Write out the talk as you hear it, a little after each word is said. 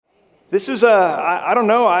This is I don't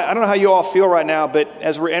know how you all feel right now, but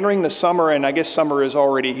as we're entering the summer, and I guess summer is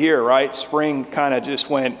already here, right? Spring kind of just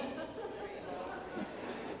went,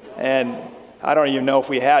 and I don't even know if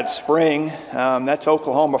we had spring. That's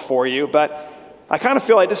Oklahoma for you, but I kind of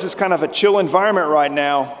feel like this is kind of a chill environment right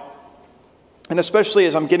now, and especially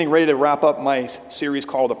as I'm getting ready to wrap up my series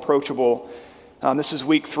called Approachable. This is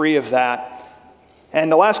week 3 of that. And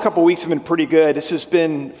the last couple weeks have been pretty good. This has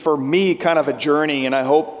been, for me, kind of a journey, and I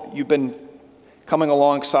hope you've been coming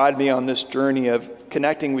alongside me on this journey of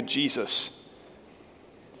connecting with Jesus.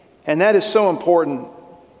 And that is so important.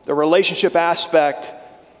 The relationship aspect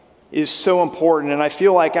is so important, and I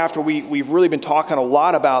feel like after we've really been talking a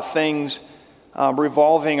lot about things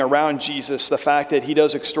revolving around Jesus, the fact that he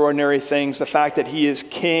does extraordinary things, the fact that he is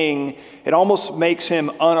king, it almost makes him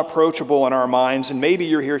unapproachable in our minds. And maybe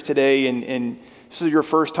you're here today and this is your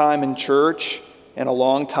first time in church in a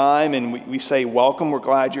long time, and we say, welcome, we're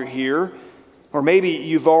glad you're here. Or maybe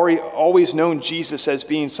you've always known Jesus as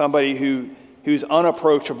being somebody who's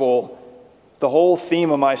unapproachable. The whole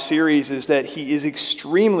theme of my series is that he is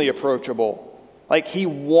extremely approachable. Like, he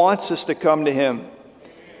wants us to come to him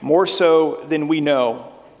more so than we know.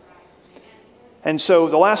 And so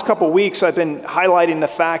the last couple weeks, I've been highlighting the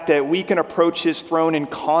fact that we can approach his throne in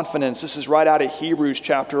confidence. This is right out of Hebrews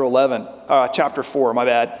chapter 4,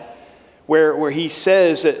 where he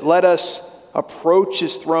says that let us approach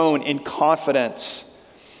his throne in confidence.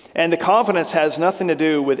 And the confidence has nothing to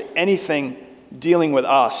do with anything dealing with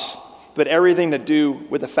us, but everything to do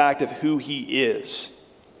with the fact of who he is.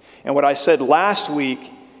 And what I said last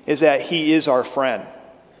week is that he is our friend.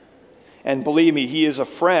 And believe me, he is a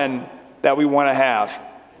friend that we want to have.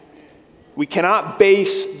 We cannot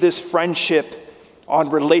base this friendship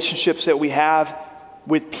on relationships that we have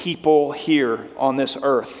with people here on this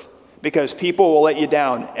earth, because people will let you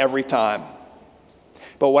down every time.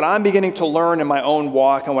 But what I'm beginning to learn in my own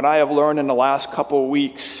walk, and what I have learned in the last couple of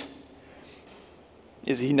weeks,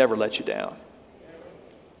 is he never lets you down.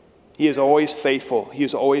 He is always faithful. He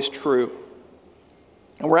is always true.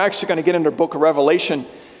 And we're actually going to get into the book of Revelation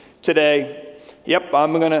today. Yep,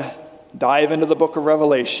 I'm going to dive into the book of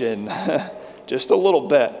Revelation just a little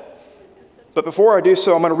bit. But before I do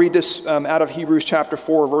so, I'm going to read this out of Hebrews chapter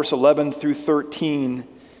 4, verse 11 through 13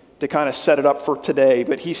 to kind of set it up for today.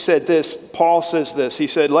 But he said this, Paul says this, he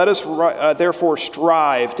said, let us therefore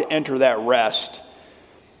strive to enter that rest.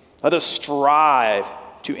 Let us strive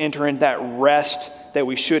to enter in that rest that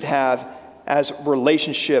we should have as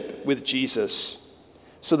relationship with Jesus,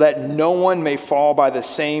 so that no one may fall by the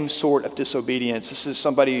same sort of disobedience. This is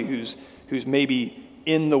somebody who's maybe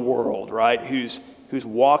in the world, right? Who's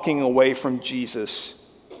walking away from Jesus.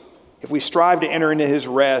 If we strive to enter into his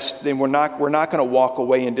rest, then we're not going to walk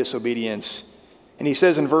away in disobedience. And he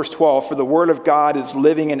says in verse 12, for the word of God is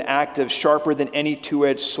living and active, sharper than any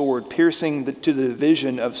two-edged sword, piercing to the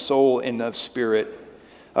division of soul and of spirit,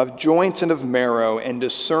 of joints and of marrow, and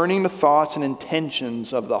discerning the thoughts and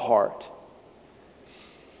intentions of the heart.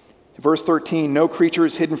 Verse 13, no creature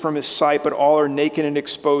is hidden from his sight, but all are naked and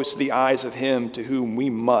exposed to the eyes of him to whom we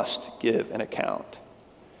must give an account.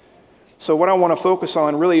 So what I want to focus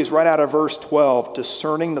on really is right out of verse 12,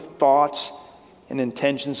 discerning the thoughts and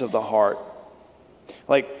intentions of the heart.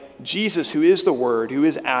 Like Jesus, who is the Word, who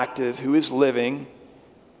is active, who is living,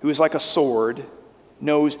 who is like a sword,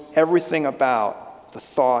 knows everything about the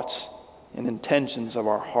thoughts and intentions of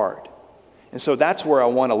our heart. And so that's where I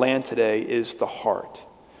want to land today, is the heart.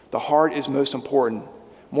 The heart is most important.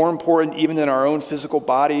 More important even than our own physical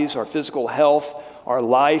bodies, our physical health, our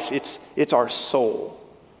life. It's our soul.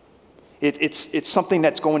 It's something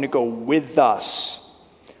that's going to go with us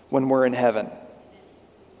when we're in heaven.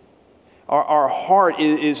 Our heart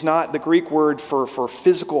is not the Greek word for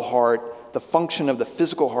physical heart. The function of the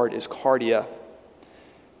physical heart is cardia.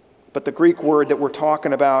 But the Greek word that we're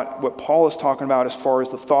talking about, what Paul is talking about as far as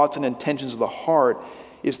the thoughts and intentions of the heart,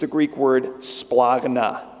 is the Greek word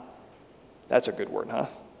splagna. That's a good word, huh?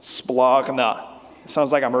 Splagna. It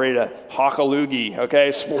sounds like I'm ready to hawk a loogie, okay?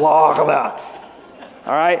 Splagna.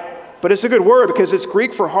 All right? But it's a good word because it's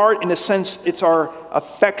Greek for heart in the sense it's our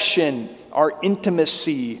affection, our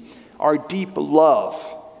intimacy, our deep love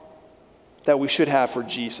that we should have for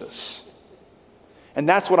Jesus. And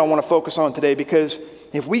that's what I want to focus on today, because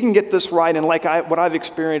if we can get this right, and like what I've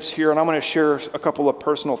experienced here, and I'm going to share a couple of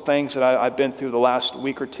personal things that I've been through the last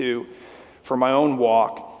week or two for my own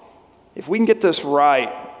walk. If we can get this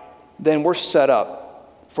right, then we're set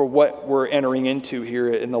up for what we're entering into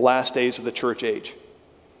here in the last days of the church age.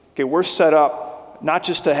 Okay, we're set up not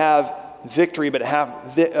just to have victory, but to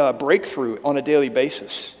have breakthrough on a daily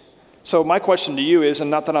basis. So my question to you is,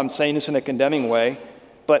 and not that I'm saying this in a condemning way,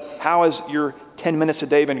 but how has your 10 minutes a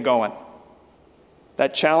day been going?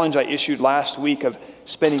 That challenge I issued last week of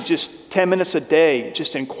spending just 10 minutes a day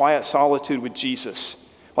just in quiet solitude with Jesus.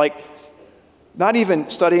 Like, not even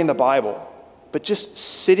studying the Bible, but just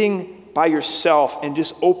sitting by yourself and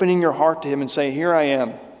just opening your heart to him and saying, here I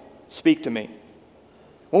am, speak to me.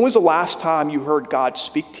 When was the last time you heard God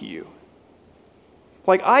speak to you?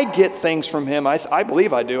 Like, I get things from him. I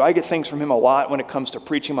believe I do. I get things from him a lot when it comes to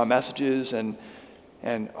preaching my messages and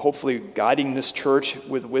hopefully guiding this church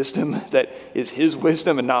with wisdom that is his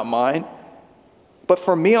wisdom and not mine. But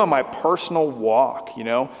for me on my personal walk,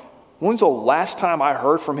 when's the last time I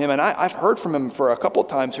heard from him? And I've heard from him for a couple of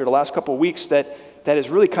times here the last couple of weeks that has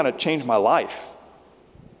really kind of changed my life.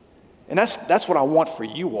 And that's what I want for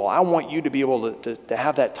you all. I want you to be able to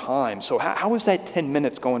have that time. So how is that 10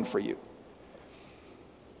 minutes going for you?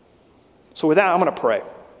 So with that, I'm going to pray.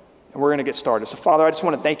 And we're going to get started. So Father, I just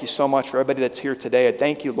want to thank you so much for everybody that's here today. I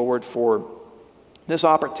thank you, Lord, for this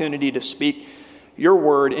opportunity to speak your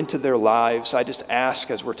word into their lives. I just ask,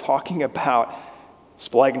 as we're talking about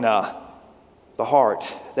splagna, the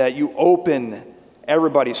heart, that you open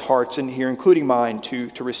everybody's hearts in here, including mine, to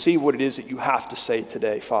receive what it is that you have to say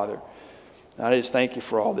today, Father. And I just thank you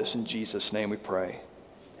for all this. In Jesus' name we pray.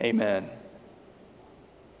 Amen.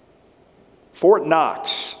 Fort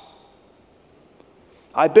Knox.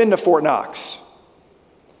 I've been to Fort Knox.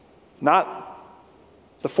 Not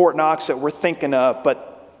the Fort Knox that we're thinking of,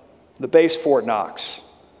 but the base Fort Knox.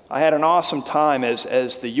 I had an awesome time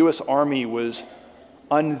as the U.S. Army was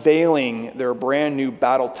unveiling their brand new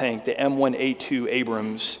battle tank, the M1A2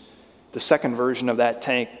 Abrams. The second version of that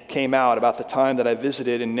tank came out about the time that I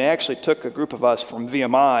visited, and they actually took a group of us from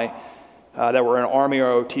VMI that were in Army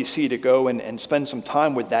ROTC to go and spend some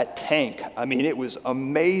time with that tank. I mean, it was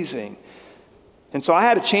amazing. And so I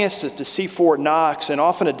had a chance to see Fort Knox, and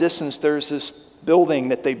off in a distance there's this building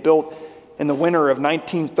that they built in the winter of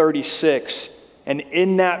 1936, and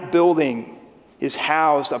in that building is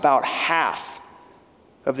housed about half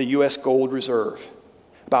of the U.S. gold reserve.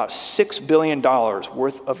 About $6 billion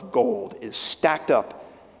worth of gold is stacked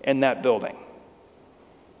up in that building.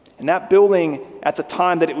 And that building, at the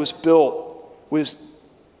time that it was built, was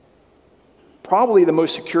probably the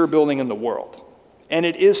most secure building in the world. And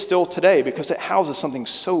it is still today because it houses something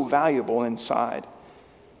so valuable inside.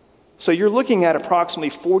 So you're looking at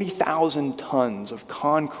approximately 40,000 tons of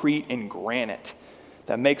concrete and granite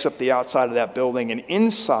that makes up the outside of that building. And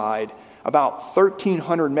inside, about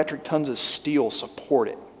 1,300 metric tons of steel support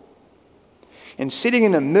it. And sitting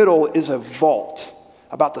in the middle is a vault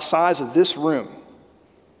about the size of this room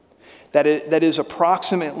that is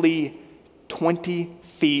approximately 20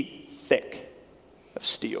 feet thick of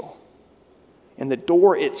steel. And the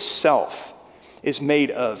door itself is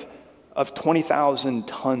made of 20,000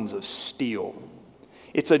 tons of steel.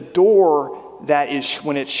 It's a door that is,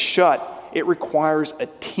 when it's shut, it requires a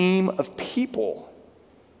team of people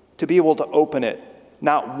to be able to open it.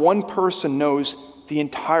 Not one person knows the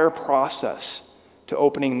entire process to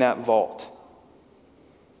opening that vault.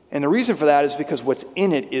 And the reason for that is because what's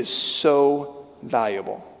in it is so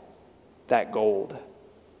valuable, that gold.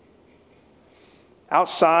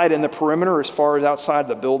 Outside in the perimeter, as far as outside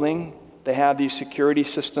the building, they have these security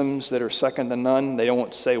systems that are second to none. They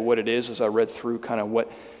don't say what it is, as I read through kind of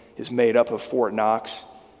what is made up of Fort Knox.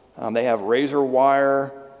 They have razor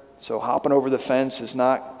wire, so hopping over the fence is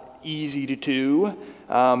not easy to do.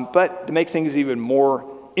 But to make things even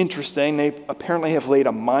more interesting, they apparently have laid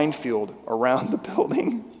a minefield around the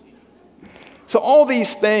building. So all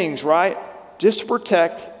these things, right, just to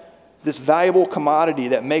protect this valuable commodity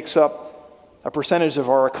that makes up a percentage of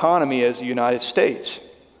our economy as the United States.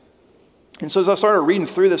 And so as I started reading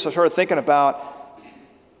through this, I started thinking about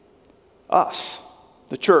us,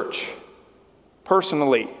 the church,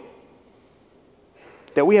 personally,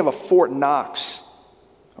 that we have a Fort Knox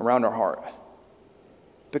around our heart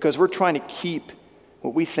because we're trying to keep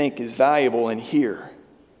what we think is valuable in here.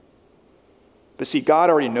 But see, God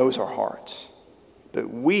already knows our hearts, but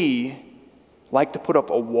we like to put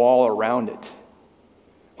up a wall around it.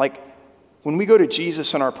 Like, when we go to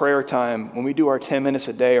Jesus in our prayer time, when we do our 10 minutes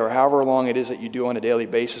a day or however long it is that you do on a daily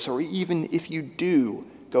basis, or even if you do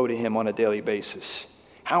go to him on a daily basis,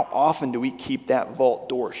 how often do we keep that vault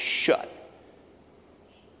door shut?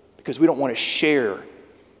 Because we don't want to share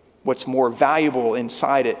what's more valuable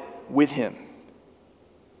inside it with him.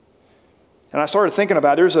 And I started thinking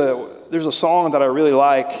about, there's a song that I really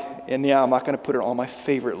like, and yeah, I'm not going to put it on my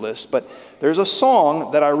favorite list, but there's a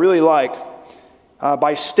song that I really like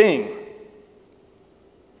by Sting.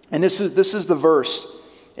 And this is the verse.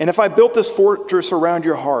 And if I built this fortress around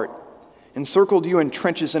your heart, encircled you in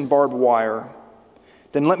trenches and barbed wire,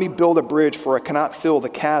 Then let me build a bridge, for I cannot fill the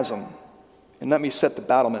chasm, and let me set the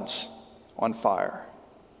battlements on fire.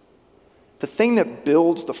 The thing that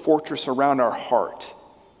builds the fortress around our heart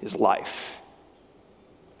is life.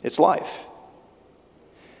 It's life.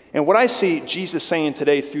 And what I see Jesus saying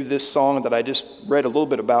today through this song that I just read a little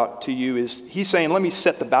bit about to you is he's saying, let me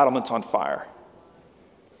set the battlements on fire.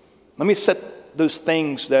 Let me set those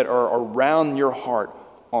things that are around your heart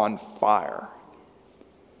on fire.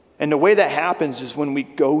 And the way that happens is when we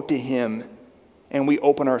go to him and we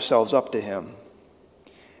open ourselves up to him.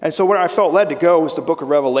 And so where I felt led to go was the book of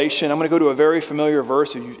Revelation. I'm going to go to a very familiar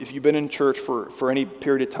verse. If you've been in church for any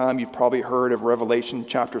period of time, you've probably heard of Revelation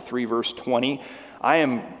chapter 3, verse 20. I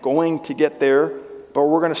am going to get there, but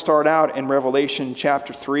we're going to start out in Revelation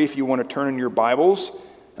chapter 3. If you want to turn in your Bibles,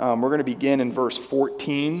 we're going to begin in verse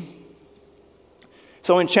 14.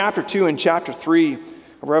 So in chapter 2 and chapter 3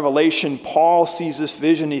 of Revelation, Paul sees this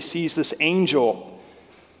vision. He sees this angel.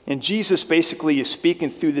 And Jesus basically is speaking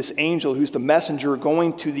through this angel who's the messenger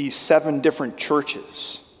going to these 7 different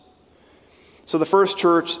churches. So the first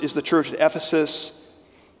church is the church at Ephesus,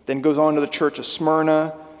 then goes on to the church of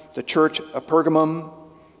Smyrna, the church of Pergamum,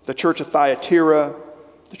 the church of Thyatira,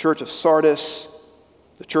 the church of Sardis,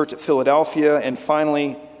 the church at Philadelphia, and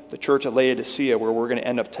finally the church of Laodicea, where we're going to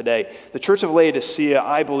end up today. The church of Laodicea,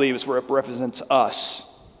 I believe, is where it represents us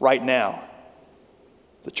right now,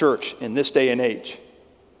 the church in this day and age.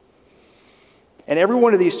 And every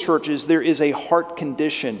one of these churches, there is a heart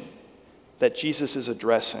condition that Jesus is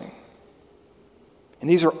addressing. And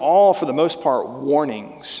these are all, for the most part,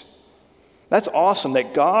 warnings. That's awesome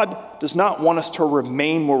that God does not want us to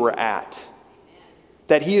remain where we're at.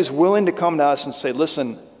 That he is willing to come to us and say,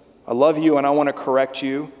 listen, I love you and I want to correct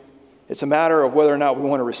you. It's a matter of whether or not we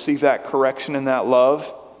want to receive that correction and that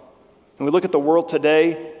love. And we look at the world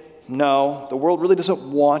today, no, the world really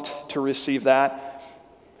doesn't want to receive that.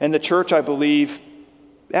 And the church, I believe,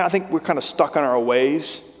 I think we're kind of stuck in our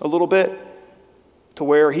ways a little bit, to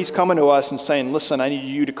where he's coming to us and saying, listen, I need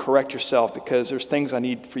you to correct yourself because there's things I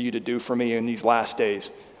need for you to do for me in these last days.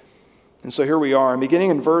 And so here we are. And beginning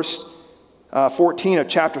in verse 14 of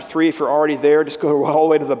chapter 3, if you're already there, just go all the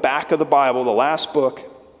way to the back of the Bible, the last book.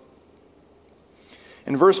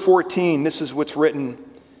 In verse 14, this is what's written.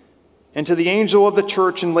 And to the angel of the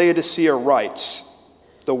church in Laodicea writes,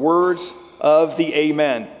 the words of the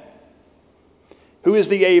Amen. Who is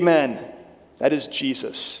the Amen? That is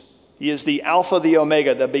Jesus. He is the Alpha, the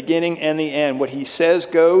Omega, the beginning and the end. What he says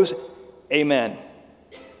goes, Amen.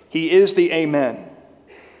 He is the Amen.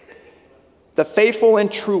 The faithful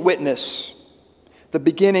and true witness, the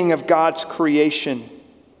beginning of God's creation.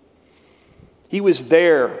 He was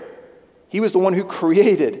there. He was the one who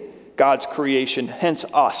created God's creation, hence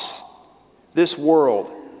us, this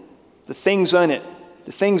world, the things in it,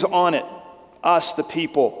 the things on it, us, the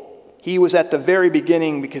people. He was at the very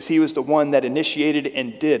beginning because he was the one that initiated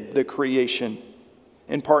and did the creation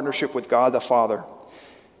in partnership with God the Father.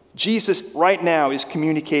 Jesus right now is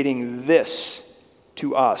communicating this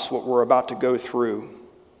to us, what we're about to go through.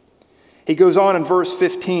 He goes on in verse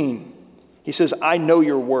 15. He says, I know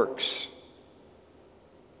your works.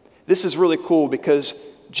 This is really cool because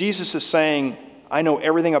Jesus is saying, I know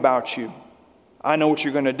everything about you. I know what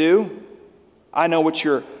you're going to do. I know what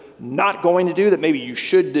you're not going to do that maybe you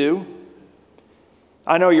should do.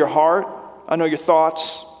 I know your heart. I know your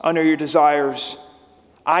thoughts. I know your desires.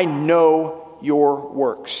 I know your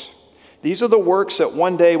works. These are the works that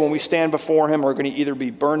one day when we stand before him are going to either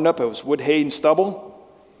be burned up as wood, hay, and stubble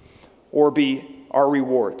or be our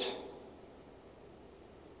rewards.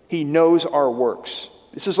 He knows our works.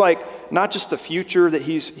 This is like not just the future that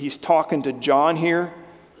he's talking to John here,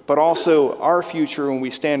 but also our future when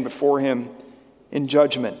we stand before him in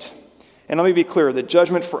judgment. And let me be clear, the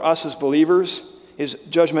judgment for us as believers is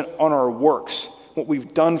judgment on our works, what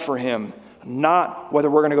we've done for him, not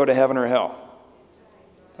whether we're going to go to heaven or hell.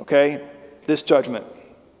 Okay? This judgment.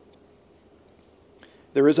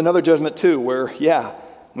 There is another judgment too, where,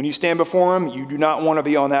 when you stand before him, you do not want to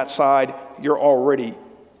be on that side. You're already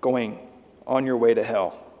going on your way to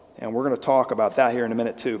hell. And we're going to talk about that here in a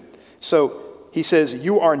minute too. So he says,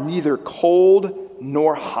 you are neither cold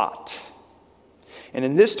nor hot. And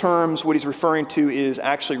in this terms, what he's referring to is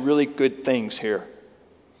actually really good things here.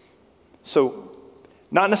 So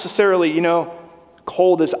not necessarily,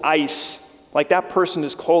 cold as ice. Like that person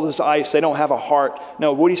is cold as ice. They don't have a heart.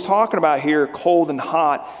 No, what he's talking about here, cold and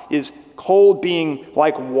hot, is cold being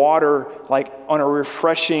like water, like on a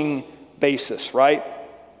refreshing basis, right?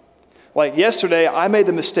 Like yesterday, I made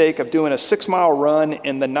the mistake of doing a 6-mile run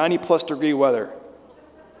in the 90-plus degree weather.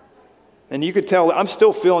 And you could tell I'm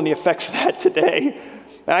still feeling the effects of that today.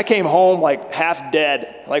 And I came home like half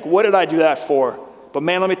dead. Like, what did I do that for? But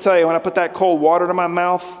man, let me tell you, when I put that cold water to my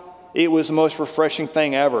mouth, it was the most refreshing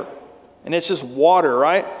thing ever. And it's just water,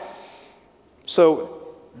 right?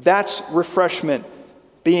 So that's refreshment,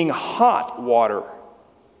 being hot water.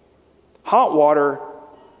 Hot water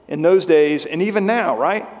in those days, and even now,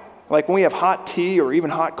 right? Like when we have hot tea or even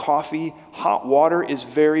hot coffee, hot water is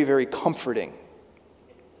very, very comforting.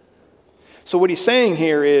 So what he's saying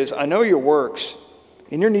here is, I know your works,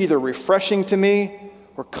 and you're neither refreshing to me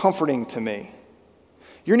or comforting to me.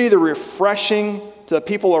 You're neither refreshing to the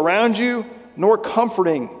people around you nor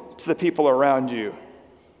comforting to the people around you.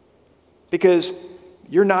 Because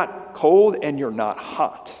you're not cold and you're not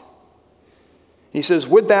hot. He says,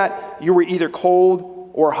 would that you were either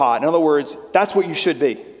cold or hot. In other words, that's what you should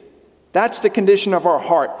be. That's the condition of our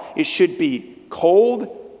heart. It should be cold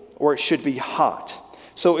or it should be hot.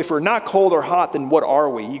 So if we're not cold or hot, then what are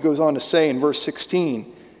we? He goes on to say in verse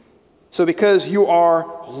 16, so because you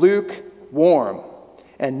are lukewarm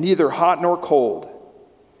and neither hot nor cold.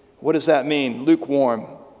 What does that mean, lukewarm?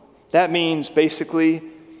 That means basically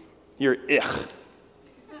you're ich.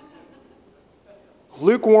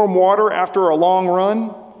 Lukewarm water after a long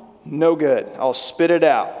run, no good. I'll spit it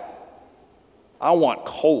out. I want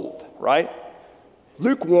cold, right?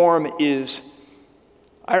 Lukewarm is,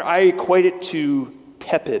 I equate it to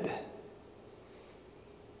tepid.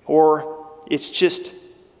 Or it's just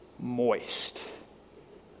moist.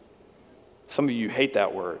 Some of you hate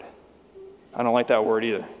that word. I don't like that word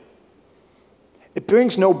either. It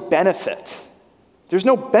brings no benefit. There's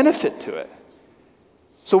no benefit to it.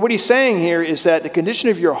 So what he's saying here is that the condition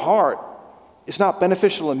of your heart is not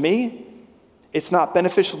beneficial to me. It's not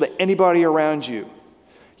beneficial to anybody around you.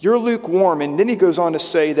 You're lukewarm, and then he goes on to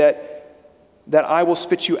say that I will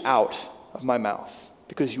spit you out of my mouth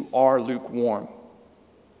because you are lukewarm.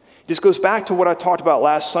 This goes back to what I talked about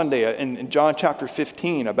last Sunday in John chapter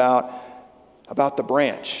 15 about the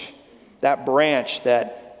branch. That branch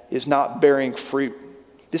that is not bearing fruit.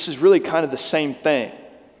 This is really kind of the same thing.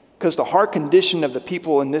 Because the heart condition of the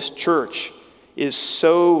people in this church is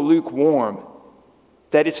so lukewarm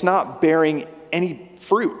that it's not bearing any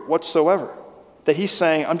fruit whatsoever. That he's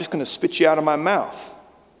saying, I'm just going to spit you out of my mouth.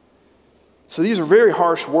 So these are very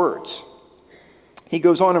harsh words. He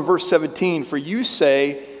goes on in verse 17, for you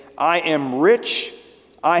say, I am rich,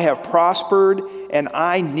 I have prospered, and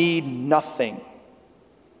I need nothing.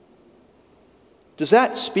 Does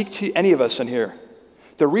that speak to any of us in here?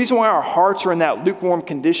 The reason why our hearts are in that lukewarm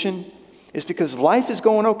condition is because life is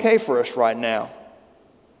going okay for us right now.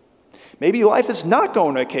 Maybe life is not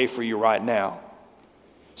going okay for you right now.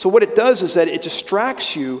 So what it does is that it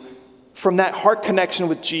distracts you from that heart connection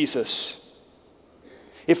with Jesus.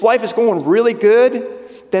 If life is going really good,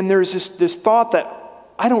 then there's this thought that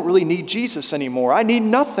I don't really need Jesus anymore. I need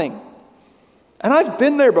nothing. And I've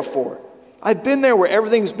been there before. I've been there where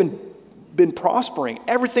everything's been prospering,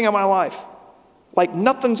 everything in my life. Like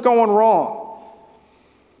nothing's going wrong.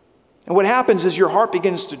 And what happens is your heart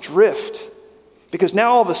begins to drift because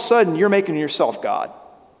now all of a sudden you're making yourself God.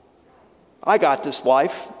 I got this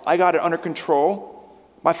life. I got it under control.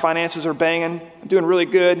 My finances are banging. I'm doing really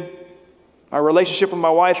good. My relationship with my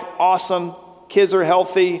wife, awesome. Kids are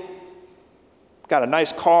healthy. Got a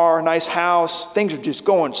nice car, nice house. Things are just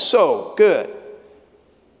going so good. And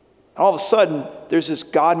all of a sudden, there's this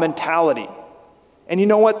God mentality. And you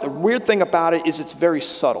know what? The weird thing about it is it's very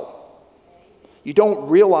subtle. You don't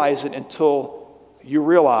realize it until you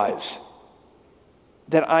realize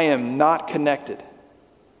that I am not connected.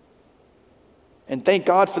 And thank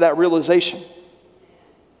God for that realization.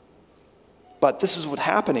 But this is what's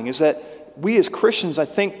happening, is that we as Christians, I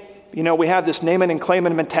think, we have this name it and claim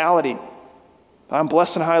it mentality. I'm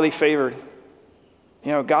blessed and highly favored.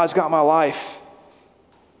 God's got my life.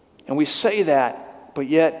 And we say that, but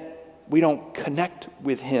yet we don't connect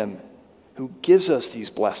with him who gives us these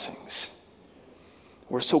blessings.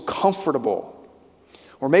 We're so comfortable.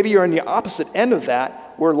 Or maybe you're on the opposite end of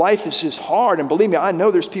that, where life is just hard. And believe me, I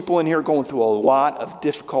know there's people in here going through a lot of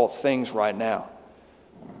difficult things right now.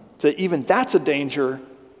 So even that's a danger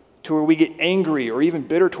to where we get angry or even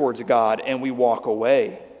bitter towards God and we walk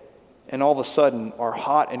away. And all of a sudden, our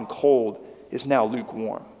hot and cold is now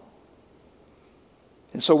lukewarm.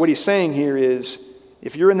 And so what he's saying here is,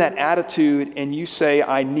 if you're in that attitude and you say,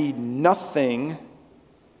 I need nothing,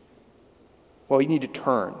 well, you need to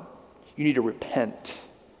turn. You need to repent.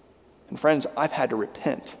 And friends, I've had to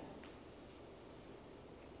repent.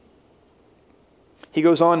 He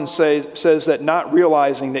goes on and says that not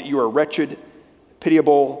realizing that you are wretched,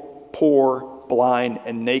 pitiable, poor, blind,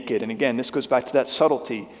 and naked. And again, this goes back to that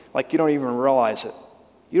subtlety. Like you don't even realize it.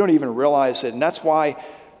 You don't even realize it. And that's why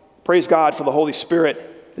Praise God for the Holy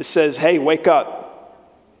Spirit that says, hey, wake up.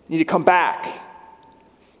 You need to come back.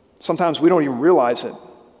 Sometimes we don't even realize it.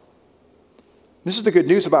 This is the good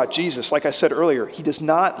news about Jesus. Like I said earlier, he does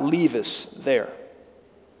not leave us there.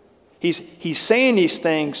 He's saying these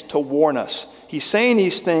things to warn us. He's saying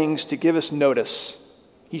these things to give us notice.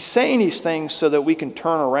 He's saying these things so that we can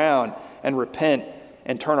turn around and repent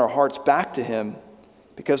and turn our hearts back to him.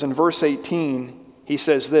 Because in verse 18, he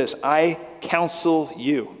says this, I counsel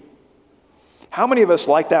you. How many of us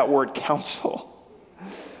like that word counsel?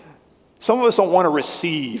 Some of us don't want to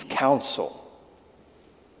receive counsel.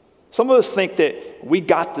 Some of us think that we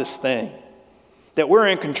got this thing, that we're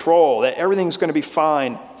in control, that everything's going to be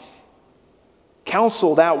fine.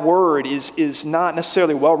 Counsel, that word, is not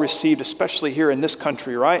necessarily well received, especially here in this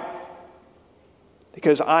country, right?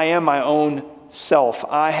 Because I am my own self.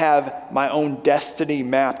 I have my own destiny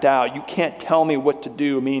mapped out. You can't tell me what to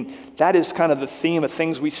do. I mean, that is kind of the theme of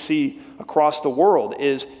things we see across the world,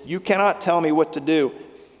 is you cannot tell me what to do.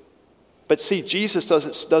 But see, Jesus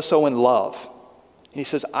does so in love. And he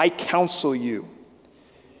says, I counsel you.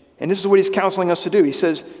 And this is what he's counseling us to do. He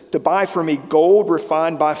says, to buy for me gold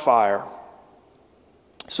refined by fire,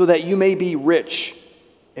 so that you may be rich,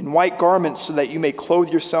 and white garments so that you may clothe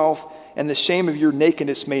yourself, and the shame of your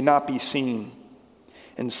nakedness may not be seen.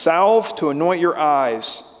 And salve to anoint your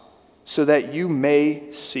eyes, so that you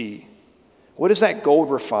may see. What is that gold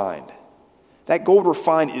refined? That gold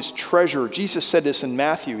refined is treasure. Jesus said this in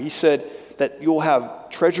Matthew. He said that you'll have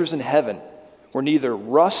treasures in heaven where neither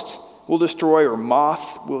rust will destroy or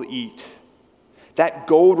moth will eat. That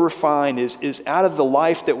gold refined is out of the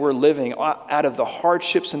life that we're living, out of the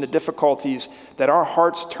hardships and the difficulties, that our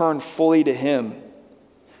hearts turn fully to him.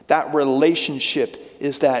 That relationship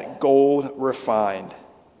is that gold refined.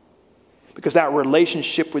 Because that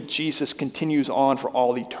relationship with Jesus continues on for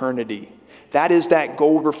all eternity. That is that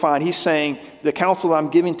gold refined. He's saying, the counsel I'm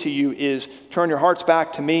giving to you is turn your hearts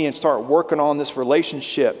back to me and start working on this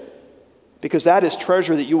relationship. Because that is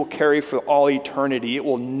treasure that you will carry for all eternity. It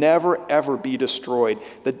will never, ever be destroyed.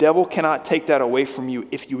 The devil cannot take that away from you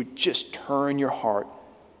if you would just turn your heart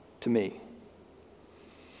to me.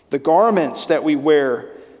 The garments that we wear,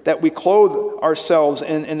 that we clothe ourselves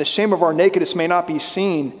in, and the shame of our nakedness may not be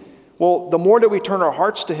seen. Well, the more that we turn our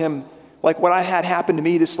hearts to him, like what I had happen to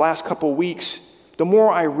me this last couple of weeks, the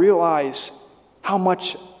more I realize how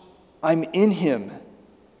much I'm in him,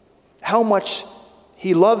 how much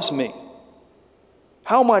he loves me,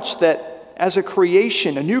 how much that as a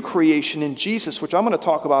creation, a new creation in Jesus, which I'm going to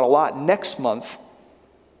talk about a lot next month,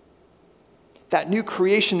 that new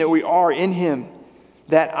creation that we are in him,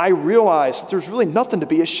 that I realize that there's really nothing to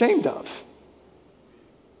be ashamed of.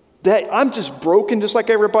 That I'm just broken just like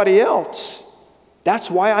everybody else.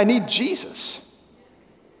 That's why I need Jesus.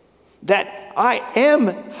 That I am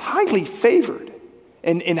highly favored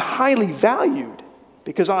and highly valued,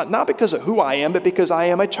 because not because of who I am, but because I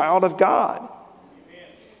am a child of God.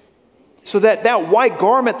 So that white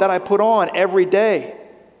garment that I put on every day,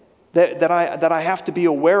 that I have to be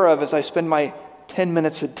aware of as I spend my 10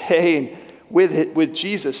 minutes a day with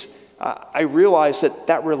Jesus, I realize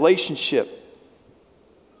that relationship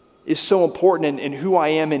is so important, and who I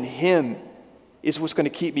am in him is what's going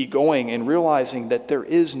to keep me going, and realizing that there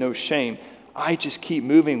is no shame. I just keep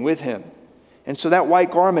moving with him. And so that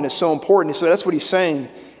white garment is so important. So that's what he's saying.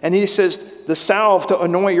 And he says, the salve to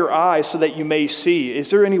anoint your eyes so that you may see. Is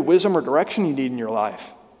there any wisdom or direction you need in your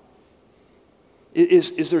life?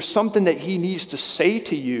 Is there something that he needs to say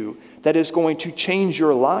to you that is going to change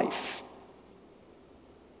your life?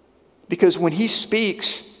 Because when he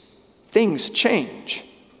speaks, things change.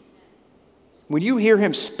 When you hear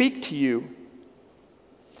him speak to you,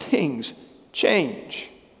 things change.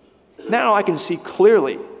 Now I can see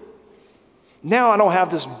clearly. Now I don't have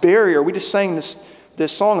this barrier. We just sang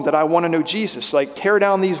this song that I want to know Jesus. Like, tear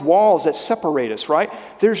down these walls that separate us, right?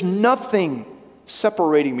 There's nothing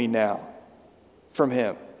separating me now from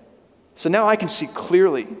him. So now I can see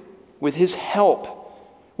clearly with his help,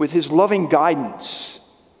 with his loving guidance.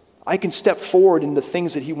 I can step forward into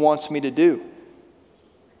things that he wants me to do.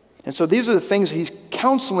 And so these are the things that he's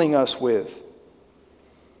counseling us with.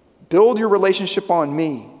 Build your relationship on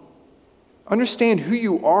me. Understand who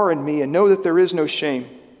you are in me and know that there is no shame.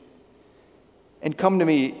 And come to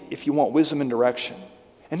me if you want wisdom and direction.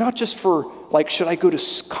 And not just for, like, should I go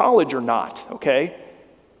to college or not, okay?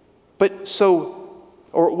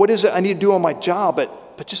 Or what is it I need to do on my job,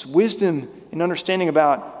 but just wisdom and understanding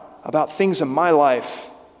about things in my life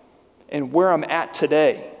and where I'm at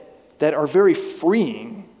today that are very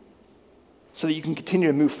freeing so that you can continue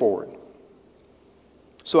to move forward.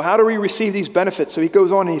 So how do we receive these benefits? So he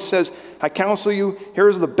goes on and he says, I counsel you,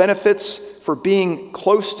 here's the benefits for being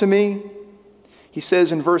close to me. He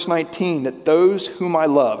says in verse 19 that those whom I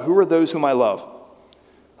love, who are those whom I love?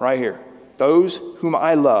 Right here. Those whom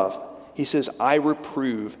I love, he says, I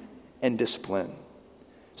reprove and discipline.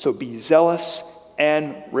 So be zealous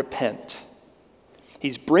and repent.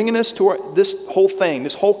 He's bringing us to this whole thing,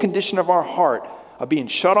 this whole condition of our heart of being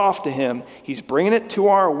shut off to him. He's bringing it to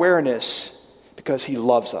our awareness because he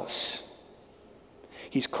loves us.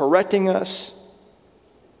 He's correcting us.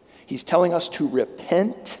 He's telling us to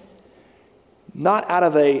repent, not out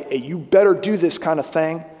of a you better do this kind of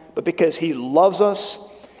thing, but because he loves us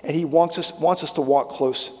and he wants us to walk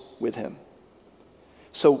close with him.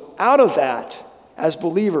 So out of that, as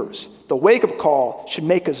believers, the wake-up call should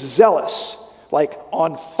make us zealous, like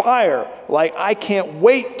on fire, like I can't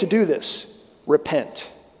wait to do this. Repent.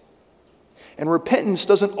 And repentance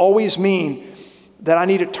doesn't always mean that I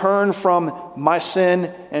need to turn from my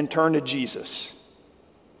sin and turn to Jesus.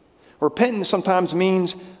 Repentance sometimes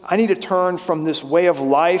means I need to turn from this way of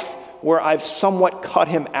life where I've somewhat cut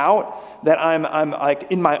him out, that I'm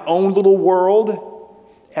like in my own little world,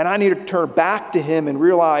 and I need to turn back to him and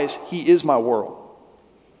realize he is my world.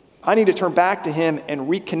 I need to turn back to him and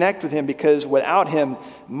reconnect with him, because without him,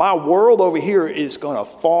 my world over here is going to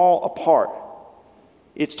fall apart.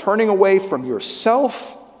 It's turning away from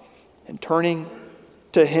yourself and turning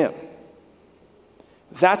to him.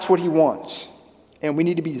 That's what he wants, and we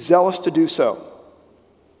need to be zealous to do so.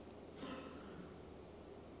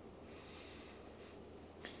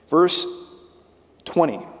 Verse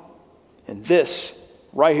 20, and this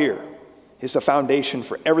right here is the foundation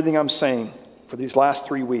for everything I'm saying for these last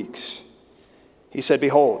 3 weeks. He said,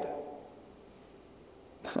 behold,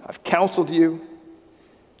 I've counseled you.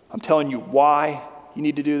 I'm telling you why you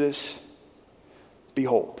need to do this.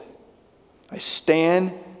 Behold, I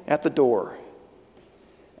stand at the door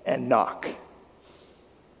and knock.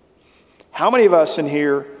 How many of us in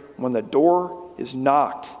here, when the door is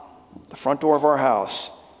knocked, the front door of our house,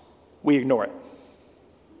 we ignore it?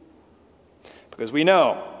 Because we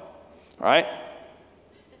know, right?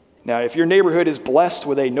 Now, if your neighborhood is blessed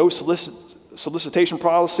with a no solicitation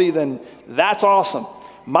policy, then that's awesome.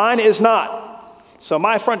 Mine is not. So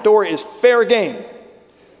my front door is fair game.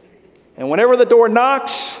 And whenever the door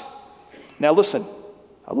knocks, now listen,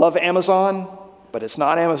 I love Amazon, but it's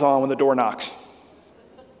not Amazon when the door knocks.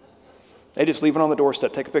 They just leave it on the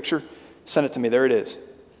doorstep. Take a picture, send it to me. There it is.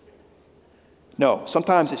 No,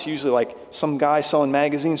 sometimes it's usually like some guy selling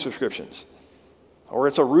magazine subscriptions. Or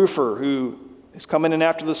it's a roofer who is coming in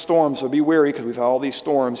after the storm, so be wary because we've had all these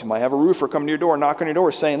storms. You might have a roofer come to your door, knock on your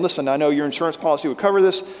door saying, listen, I know your insurance policy would cover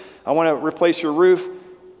this. I want to replace your roof.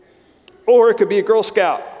 Or it could be a Girl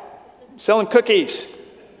Scout selling cookies.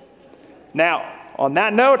 Now, on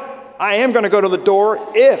that note, I am going to go to the door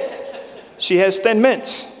if she has Thin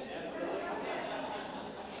Mints.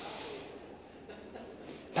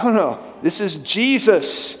 No, this is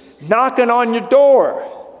Jesus knocking on your door.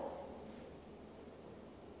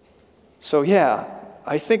 So yeah,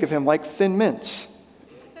 I think of him like Thin Mints.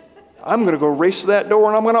 I'm going to go race to that door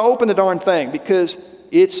and I'm going to open the darn thing because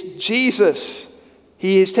it's Jesus.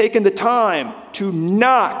 He has taken the time to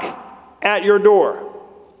knock at your door.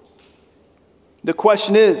 The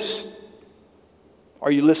question is,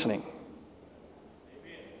 are you listening?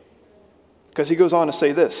 Because he goes on to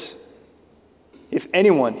say this: if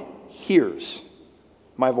anyone hears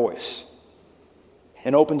my voice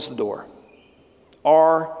and opens the door,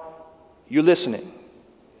 are you listening?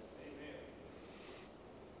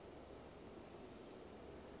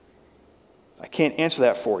 I can't answer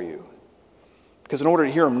that for you, because in order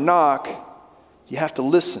to hear him knock, you have to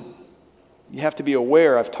listen. You have to be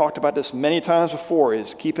aware. I've talked about this many times before,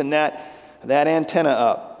 is keeping that antenna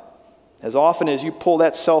up. As often as you pull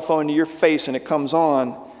that cell phone to your face and it comes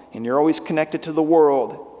on, and you're always connected to the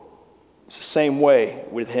world, it's the same way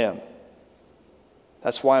with him.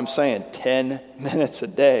 That's why I'm saying 10 minutes a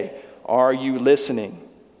day. Are you listening?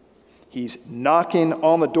 He's knocking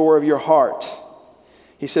on the door of your heart.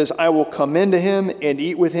 He says, I will come into him and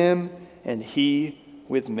eat with him, and he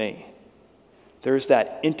with me. There's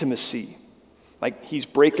that intimacy. Like he's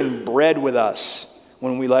breaking bread with us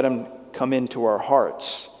when we let him come into our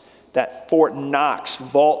hearts. That Fort Knox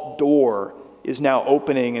vault door is now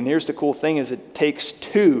opening, and here's the cool thing is it takes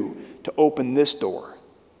two to open this door.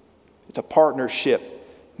 It's a partnership.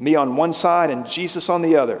 Me on one side and Jesus on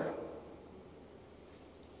the other.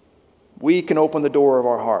 We can open the door of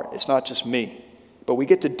our heart. It's not just me. But we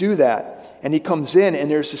get to do that, and he comes in, and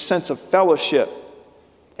there's a sense of fellowship,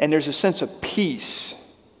 and there's a sense of peace.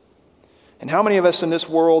 And how many of us in this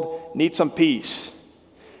world need some peace?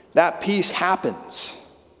 that peace happens.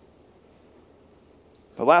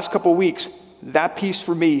 The last couple of weeks, that peace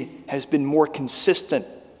for me has been more consistent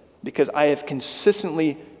because I have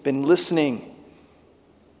consistently been listening,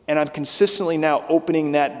 and I'm consistently now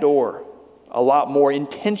opening that door a lot more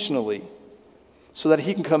intentionally so that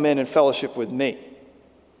he can come in and fellowship with me.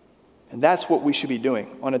 And that's what we should be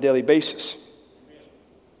doing on a daily basis.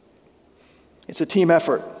 It's a team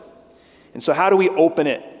effort. And so how do we open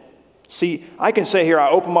it? See, I can say here, I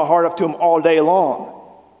open my heart up to him all day long.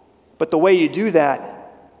 But the way you do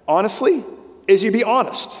that, honestly, is you be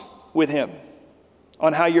honest with him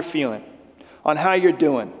on how you're feeling, on how you're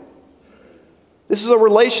doing. This is a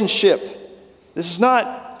relationship. This is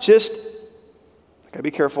not just, I gotta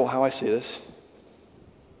be careful how I say this.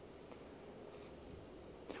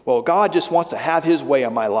 Well, God just wants to have his way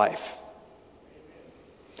in my life.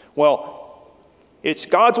 Well, it's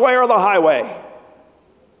God's way or the highway.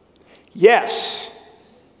 Yes.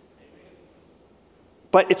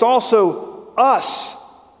 But it's also us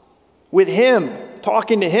with him,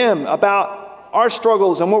 talking to him about our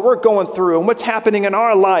struggles and what we're going through and what's happening in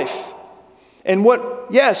our life. And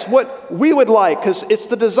what we would like, because it's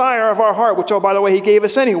the desire of our heart, which, oh, by the way, he gave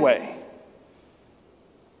us anyway.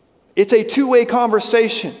 It's a two-way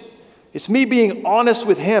conversation. It's me being honest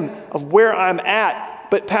with him of where I'm at.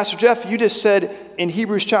 But Pastor Jeff, you just said in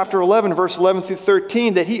Hebrews chapter 11, verse 11 through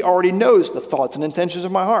 13, that he already knows the thoughts and intentions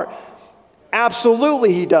of my heart.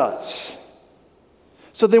 Absolutely he does.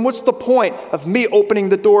 So then what's the point of me opening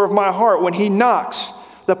the door of my heart when he knocks?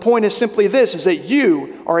 The point is simply this, is that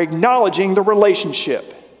you are acknowledging the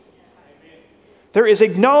relationship. There is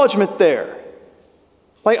acknowledgement there.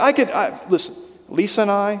 Listen, Lisa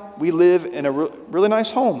and I, we live in a really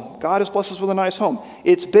nice home. God has blessed us with a nice home.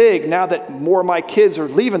 It's big now that more of my kids are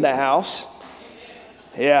leaving the house.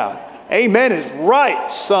 Yeah. Amen is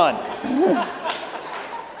right, son.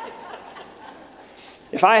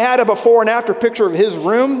 If I had a before and after picture of his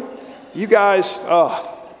room, you guys,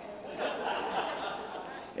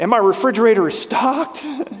 and my refrigerator is stocked.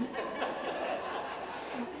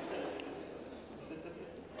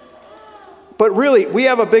 But really, we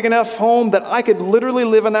have a big enough home that I could literally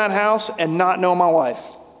live in that house and not know my wife.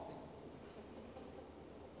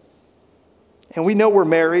 And we know we're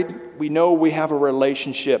married. We know we have a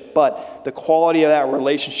relationship. But the quality of that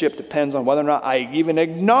relationship depends on whether or not I even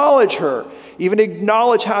acknowledge her, even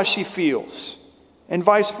acknowledge how she feels, and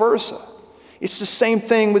vice versa. It's the same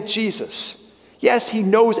thing with Jesus. Yes, he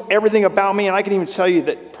knows everything about me, and I can even tell you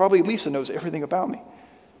that probably Lisa knows everything about me.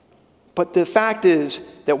 But the fact is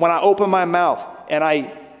that when I open my mouth and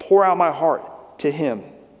I pour out my heart to him,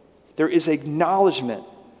 there is acknowledgement.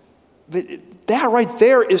 That right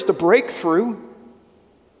there is the breakthrough.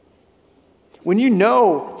 When you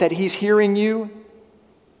know that he's hearing you,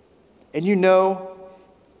 and you know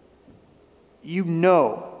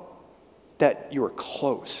that you're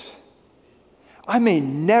close. I may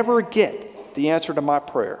never get the answer to my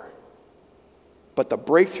prayer, but the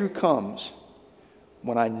breakthrough comes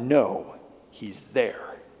when I know he's there.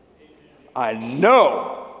 I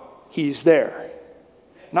know he's there.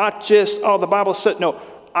 Not just, the Bible said, no,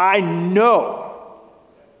 I know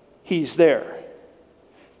he's there.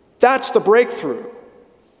 That's the breakthrough.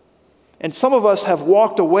 And some of us have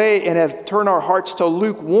walked away and have turned our hearts to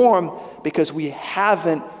lukewarm because we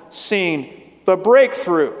haven't seen the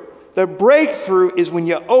breakthrough. The breakthrough is when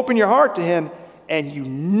you open your heart to him and you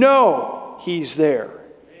know he's there.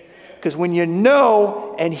 Because when you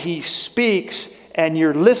know and he speaks and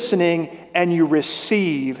you're listening and you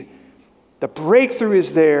receive, the breakthrough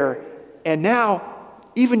is there. And now,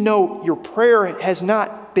 even though your prayer has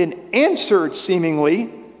not been answered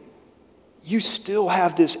seemingly, you still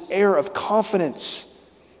have this air of confidence.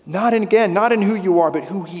 Not in who you are, but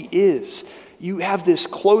who he is. You have this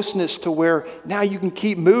closeness to where now you can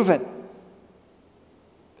keep moving.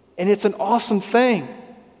 And it's an awesome thing.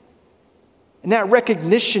 And that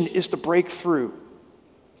recognition is the breakthrough.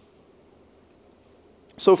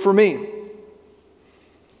 So for me,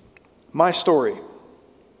 my story.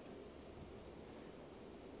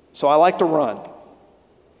 So I like to run.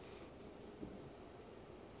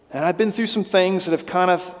 And I've been through some things that have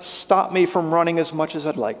kind of stopped me from running as much as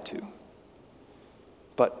I'd like to.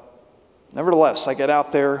 But nevertheless, I get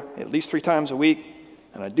out there at least 3 times a week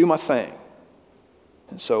and I do my thing.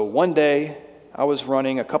 And so one day, I was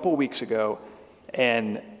running a couple weeks ago,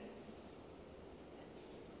 and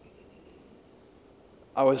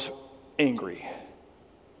I was angry.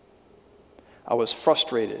 I was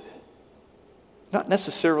frustrated. Not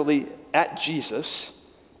necessarily at Jesus,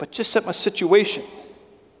 but just at my situation.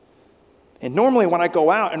 And normally when I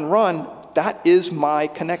go out and run, that is my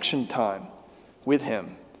connection time with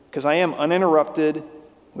him. because I am uninterrupted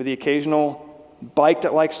with the occasional bike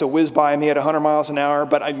that likes to whiz by me at 100 miles an hour,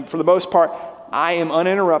 but for the most part, I am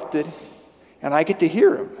uninterrupted, and I get to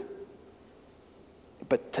hear him.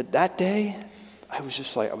 But to that day, I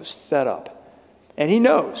was fed up. And he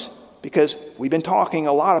knows, because we've been talking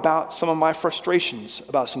a lot about some of my frustrations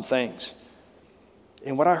about some things.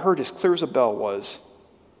 And what I heard as clear as a bell was,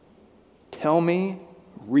 tell me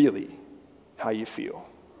really how you feel.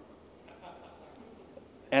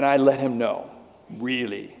 And I let him know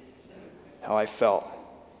really how I felt.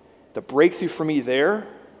 The breakthrough for me there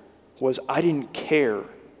was I didn't care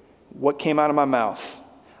what came out of my mouth.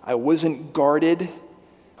 I wasn't guarded.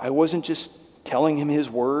 I wasn't just telling him his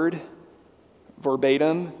word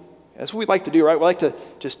verbatim. That's what we like to do, right? We like to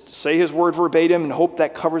just say his word verbatim and hope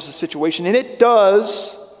that covers the situation. And it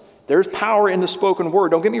does. There's power in the spoken word.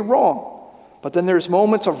 Don't get me wrong. But then there's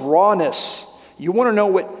moments of rawness. You want to know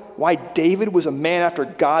why David was a man after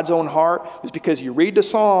God's own heart? It was because you read the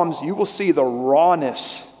Psalms, you will see the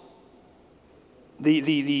rawness.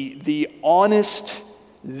 The honest,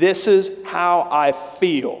 this is how I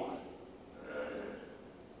feel.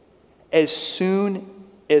 As soon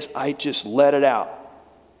as I just let it out,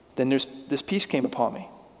 then this peace came upon me.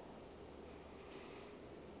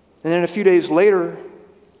 And then a few days later,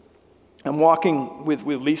 I'm walking with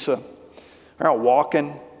Lisa. We're out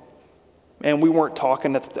walking, and we weren't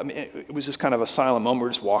talking. It was just kind of a silent moment. We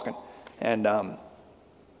were just walking. And I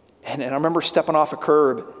remember stepping off a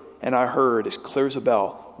curb, and I heard, as clear as a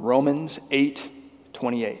bell, Romans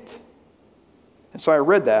 8:28. And so I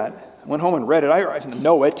read that. I went home and read it. I didn't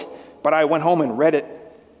know it, but I went home and read it.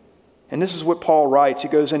 And this is what Paul writes. He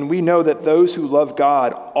goes, and we know that those who love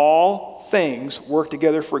God, all things work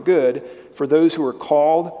together for good for those who are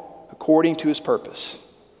called according to his purpose.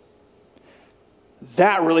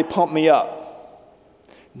 That really pumped me up.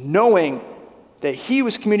 Knowing that he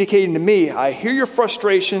was communicating to me, I hear your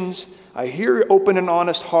frustrations, I hear your open and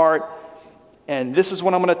honest heart, and this is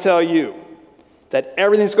what I'm going to tell you, that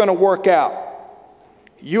everything's going to work out.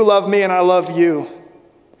 You love me and I love you.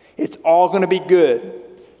 It's all going to be good.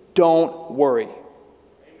 Don't worry. Amen.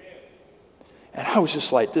 And I was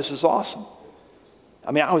just like, this is awesome.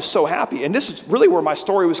 I mean, I was so happy. And this is really where my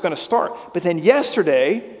story was going to start. But then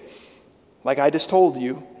yesterday, like I just told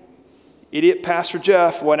you, idiot Pastor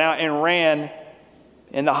Jeff went out and ran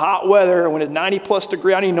in the hot weather when it's 90 plus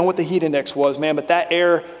degree. I don't even know what the heat index was, man. But that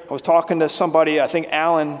air, I was talking to somebody, I think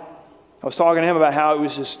Alan, I was talking to him about how it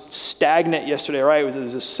was just stagnant yesterday, right? It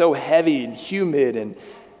was just so heavy and humid, and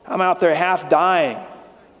I'm out there half dying.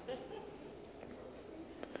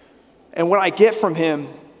 And what I get from him,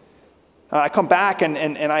 I come back and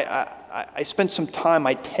I spend some time,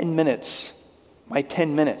 my 10 minutes.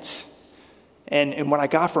 And what I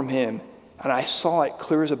got from him, and I saw it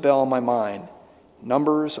clear as a bell in my mind,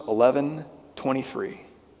 Numbers 11:23.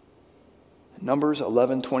 Numbers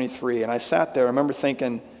 11:23. And I sat there, I remember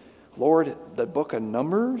thinking, Lord, the book of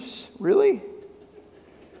Numbers? Really?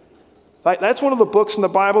 Like, that's one of the books in the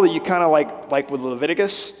Bible that you kind of like with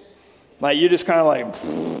Leviticus. Like, you just kind of like,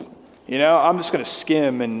 you know, I'm just going to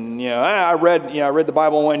skim, and I read the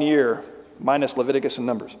Bible 1 year, minus Leviticus and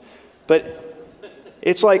Numbers. But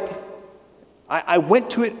it's like I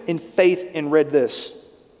went to it in faith and read this.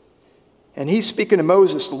 And he's speaking to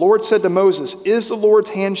Moses. The Lord said to Moses, "Is the Lord's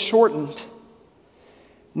hand shortened?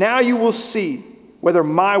 Now you will see whether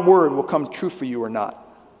my word will come true for you or not."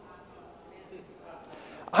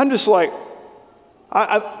 I'm just like,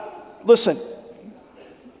 listen.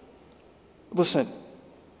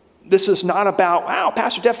 This is not about, wow,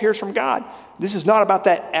 Pastor Jeff hears from God. This is not about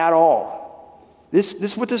that at all.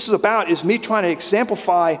 What this is about is me trying to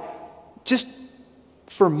exemplify, just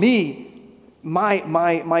for me,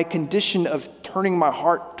 my condition of turning my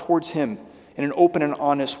heart towards him in an open and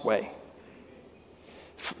honest way.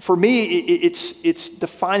 For me, it's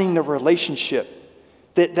defining the relationship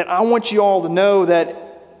that I want you all to know that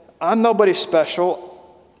I'm nobody special.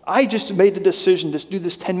 I just made the decision to do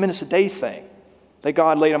this 10 minutes a day thing that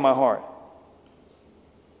God laid on my heart.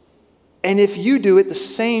 And if you do it, the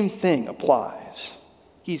same thing applies.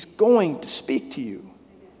 He's going to speak to you.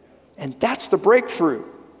 And that's the breakthrough.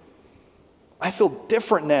 I feel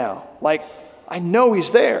different now. Like, I know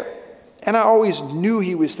he's there. And I always knew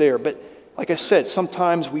he was there. But like I said,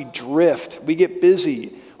 sometimes we drift. We get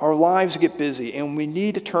busy. Our lives get busy. And we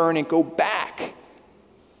need to turn and go back.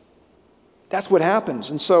 That's what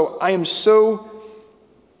happens. And so I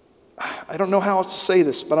don't know how else to say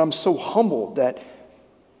this, but I'm so humbled that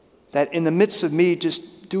in the midst of me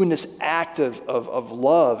just doing this act of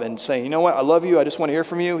love and saying, you know what, I love you, I just want to hear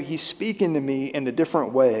from you, he's speaking to me in a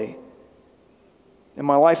different way. And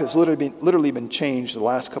my life has literally been changed the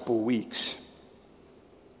last couple of weeks.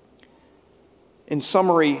 In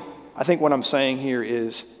summary, I think what I'm saying here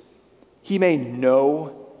is he may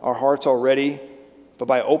know our hearts already, but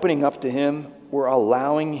by opening up to him, we're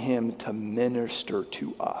allowing him to minister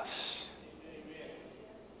to us.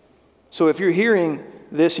 So if you're hearing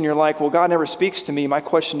this and you're like, well, God never speaks to me, my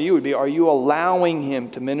question to you would be, are you allowing him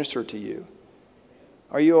to minister to you?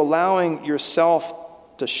 Are you allowing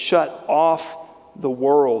yourself to shut off the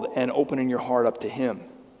world and opening your heart up to him?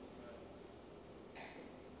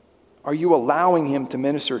 Are you allowing him to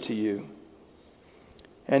minister to you?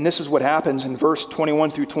 And this is what happens in verse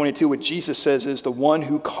 21 through 22. What Jesus says is, the one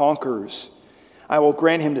who conquers, I will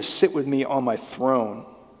grant him to sit with me on my throne,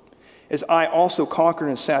 as I also conquered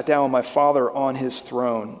and sat down with my Father on his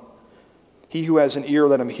throne. He who has an ear,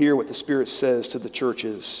 let him hear what the Spirit says to the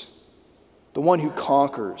churches. The one who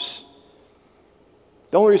conquers.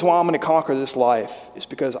 The only reason why I'm going to conquer this life is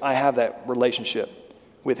because I have that relationship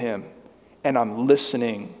with him, and I'm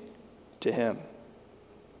listening to him.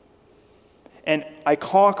 And I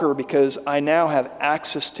conquer because I now have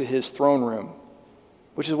access to his throne room,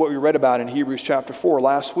 which is what we read about in Hebrews chapter 4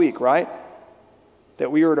 last week, right?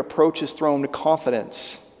 That we are to approach his throne with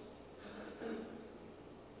confidence.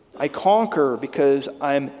 I conquer because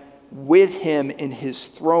I'm with him in his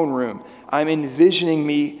throne room. I'm envisioning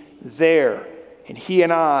me there. And he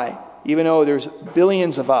and I, even though there's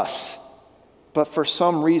billions of us, but for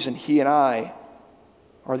some reason he and I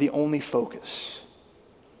are the only focus.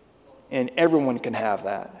 And everyone can have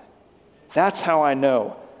that. That's how I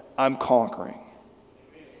know I'm conquering.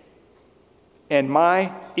 And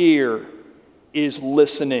my ear is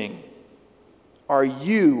listening. Are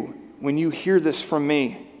you, when you hear this from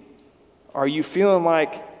me, are you feeling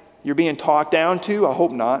like you're being talked down to? I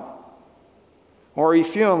hope not. Or are you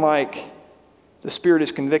feeling like the Spirit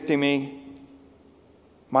is convicting me,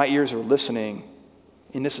 my ears are listening,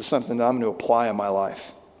 and this is something that I'm going to apply in my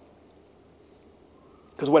life?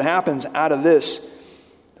 Because what happens out of this,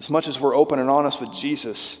 as much as we're open and honest with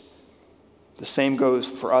Jesus, the same goes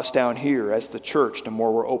for us down here as the church, the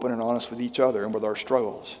more we're open and honest with each other and with our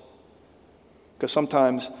struggles. Because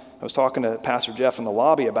sometimes, I was talking to Pastor Jeff in the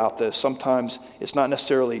lobby about this, sometimes it's not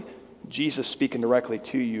necessarily Jesus speaking directly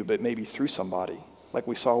to you, but maybe through somebody, like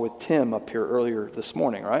we saw with Tim up here earlier this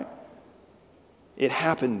morning, right? It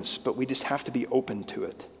happens, but we just have to be open to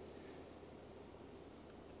it.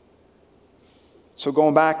 So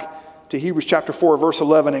going back to Hebrews chapter 4, verse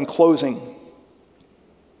 11, in closing,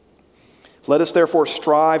 let us therefore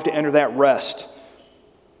strive to enter that rest.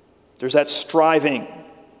 There's that striving.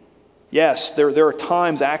 Yes, there are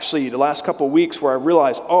times actually the last couple of weeks where I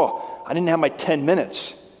realized, I didn't have my 10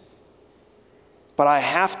 minutes. But I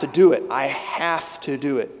have to do it. I have to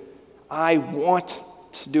do it. I want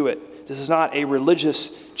to do it. This is not a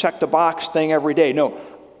religious check the box thing every day. No,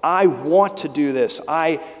 I want to do this.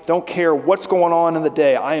 I don't care what's going on in the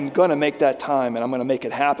day. I am going to make that time, and I'm going to make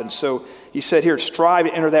it happen. So he said here, strive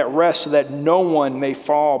to enter that rest so that no one may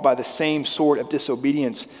fall by the same sword of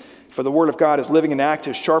disobedience. For the word of God is living and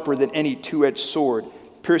active, sharper than any two-edged sword,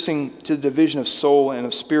 piercing to the division of soul and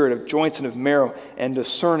of spirit, of joints and of marrow, and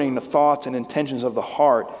discerning the thoughts and intentions of the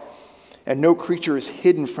heart. And no creature is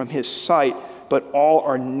hidden from his sight, but all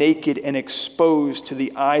are naked and exposed to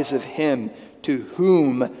the eyes of him to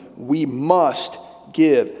whom we must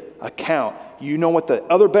give account. You know what the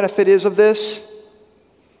other benefit is of this?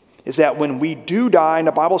 Is that when we do die, and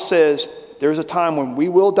the Bible says there's a time when we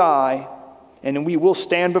will die and we will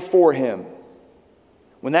stand before him.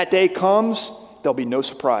 When that day comes, there'll be no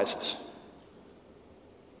surprises.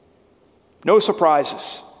 No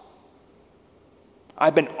surprises.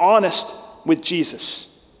 I've been honest with Jesus.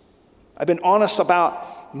 I've been honest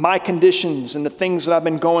about my conditions and the things that I've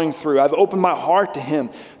been going through. I've opened my heart to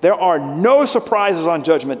him. There are no surprises on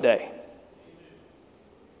Judgment Day.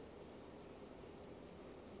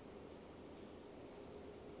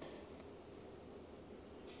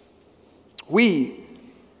 We,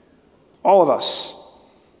 all of us,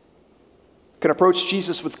 can approach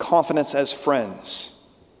Jesus with confidence as friends,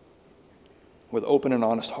 with open and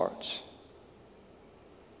honest hearts.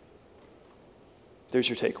 There's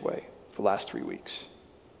your takeaway for the last 3 weeks.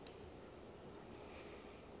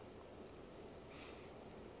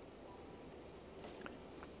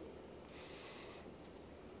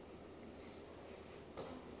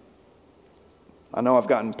 I know I've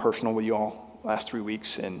gotten personal with you all last 3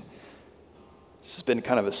 weeks, and this has been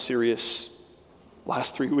kind of a serious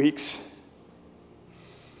last 3 weeks.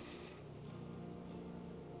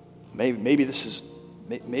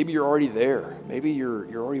 Maybe you're already there. Maybe you're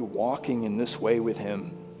already walking in this way with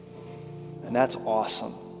him, and that's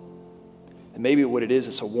awesome. And maybe what it is,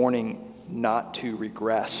 it's a warning not to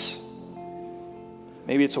regress.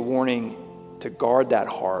 Maybe it's a warning to guard that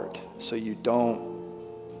heart so you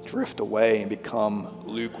don't drift away and become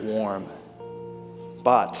lukewarm.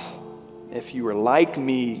 But if you were like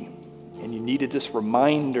me and you needed this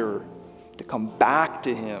reminder to come back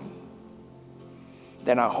to him,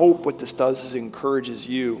 then I hope what this does is encourages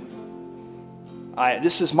you.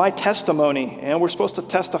 This is my testimony, and we're supposed to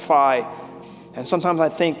testify. And sometimes I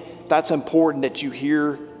think that's important that you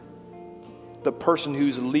hear the person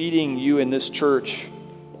who's leading you in this church,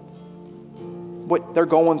 what they're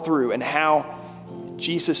going through and how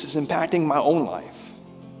Jesus is impacting my own life.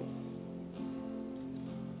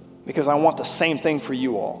 Because I want the same thing for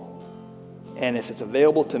you all. And if it's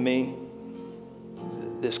available to me,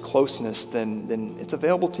 this closeness, then it's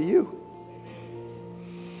available to you.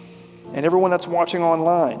 And everyone that's watching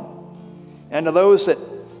online. And to those that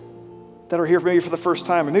are here maybe for the first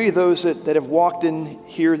time, or maybe those that have walked in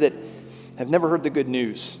here that have never heard the good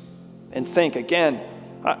news. And think, again,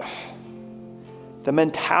 the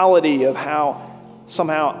mentality of how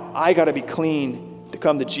somehow I got to be clean to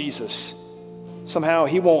come to Jesus. Somehow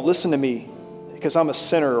he won't listen to me because I'm a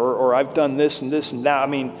sinner, or I've done this and this and that. I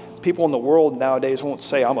mean, people in the world nowadays won't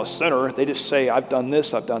say I'm a sinner. They just say I've done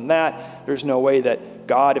this, I've done that. There's no way that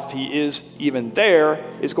God, if he is even there,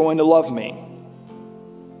 is going to love me.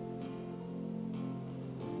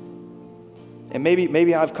 And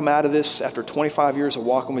maybe I've come out of this after 25 years of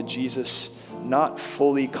walking with Jesus, not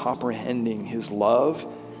fully comprehending his love.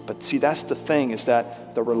 But see, that's the thing, is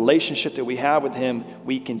that the relationship that we have with him,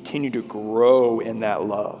 we continue to grow in that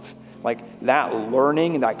love. Like that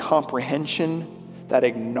learning and that comprehension, that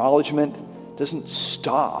acknowledgement doesn't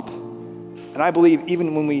stop. And I believe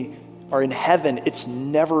even when we are in heaven, it's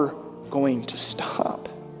never going to stop.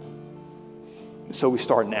 And so we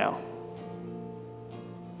start now.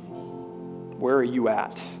 Where are you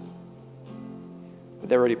at?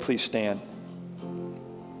 With everybody, please stand.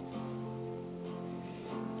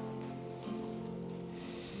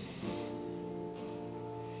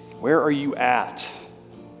 Where are you at?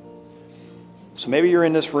 So maybe you're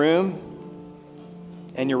in this room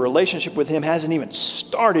and your relationship with him hasn't even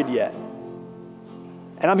started yet.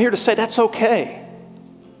 And I'm here to say that's okay.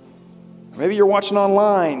 Maybe you're watching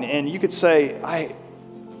online and you could say, I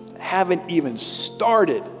haven't even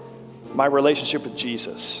started my relationship with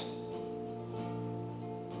Jesus.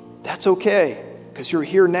 That's okay, because you're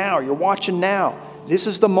here now, you're watching now. This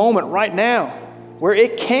is the moment right now where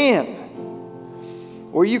it can,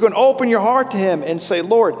 where you can open your heart to him and say,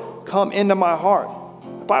 Lord, come into my heart.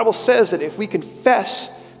 The Bible says that if we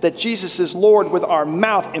confess that Jesus is Lord with our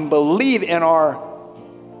mouth and believe in our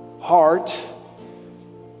heart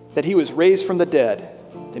that he was raised from the dead,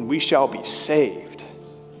 then we shall be saved.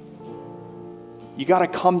 You got to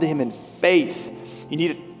come to him in faith. You need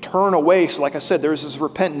to turn away. So like I said, there's this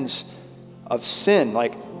repentance of sin.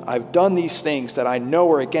 Like, I've done these things that I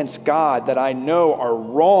know are against God, that I know are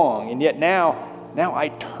wrong. And yet now I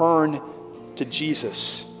turn to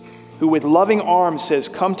Jesus, who with loving arms says,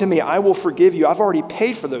 come to me, I will forgive you. I've already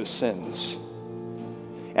paid for those sins.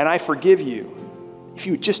 And I forgive you. If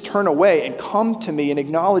you would just turn away and come to me and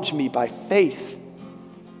acknowledge me by faith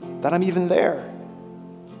that I'm even there.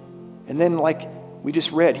 And then, like we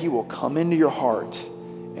just read, he will come into your heart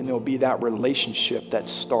and there'll be that relationship that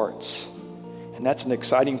starts. And that's an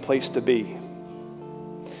exciting place to be.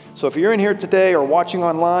 So if you're in here today or watching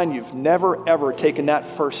online, you've never ever taken that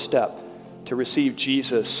first step to receive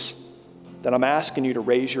Jesus, then I'm asking you to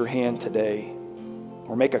raise your hand today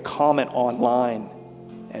or make a comment online,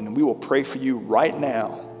 and we will pray for you right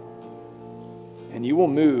now. And you will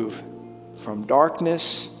move from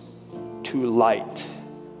darkness to light.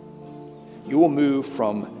 You will move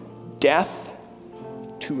from death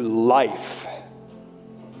to life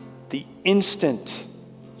the instant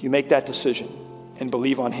you make that decision and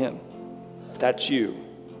believe on him. If that's you.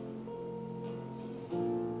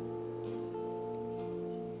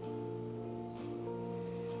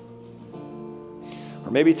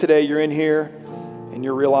 Or maybe today you're in here and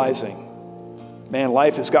you're realizing, man,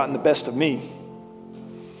 life has gotten the best of me.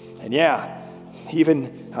 And yeah,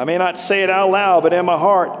 even, I may not say it out loud, but in my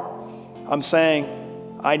heart, I'm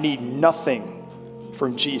saying I need nothing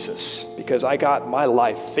from Jesus because I got my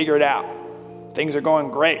life figured out. Things are going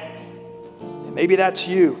great. And maybe that's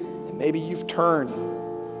you. And maybe you've turned.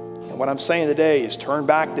 And what I'm saying today is turn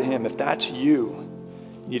back to him. If that's you,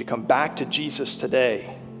 you need to come back to Jesus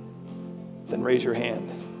today. Then raise your hand.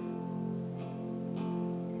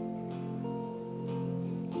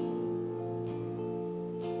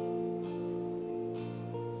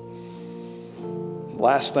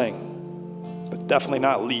 Last thing, but definitely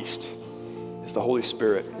not least, is the Holy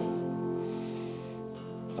Spirit.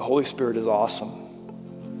 The Holy Spirit is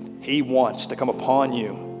awesome. He wants to come upon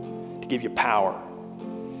you to give you power,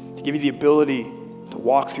 to give you the ability to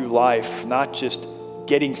walk through life, not just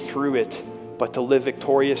getting through it, but to live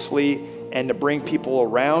victoriously and to bring people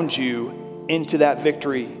around you into that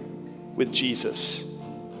victory with Jesus.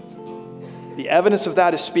 The evidence of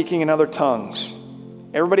that is speaking in other tongues.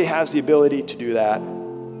 Everybody has the ability to do that.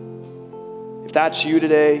 If that's you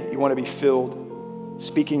today, you want to be filled,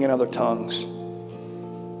 speaking in other tongues,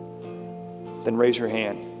 then raise your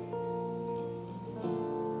hand.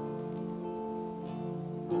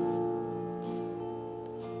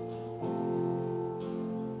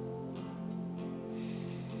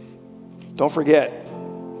 Don't forget,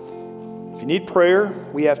 if you need prayer,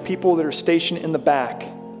 we have people that are stationed in the back,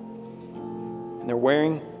 and they're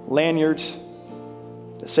wearing lanyards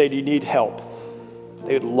that say, do you need help?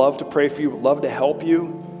 They would love to pray for you, would love to help you.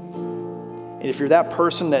 And if you're that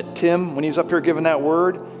person that Tim, when he's up here giving that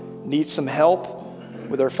word, needs some help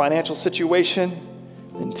with their financial situation,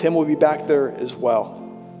 then Tim will be back there as well.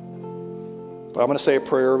 But I'm going to say a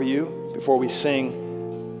prayer over you before we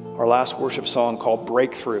sing our last worship song called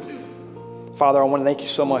Breakthrough. Father, I want to thank you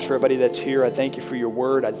so much for everybody that's here. I thank you for your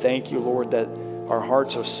word. I thank you, Lord, that our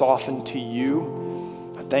hearts are softened to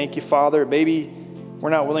you. I thank you, Father. Maybe we're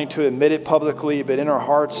not willing to admit it publicly, but in our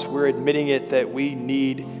hearts, we're admitting it that we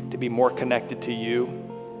need to be more connected to you.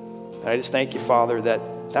 And I just thank you, Father, that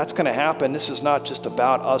that's going to happen. This is not just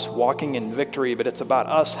about us walking in victory, but it's about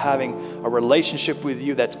us having a relationship with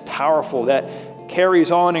you that's powerful, that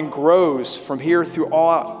carries on and grows from here through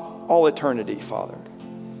all eternity, Father.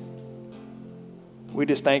 We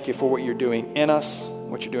just thank you for what you're doing in us,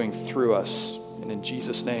 what you're doing through us. And in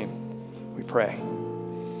Jesus' name, we pray.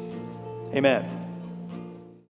 Amen.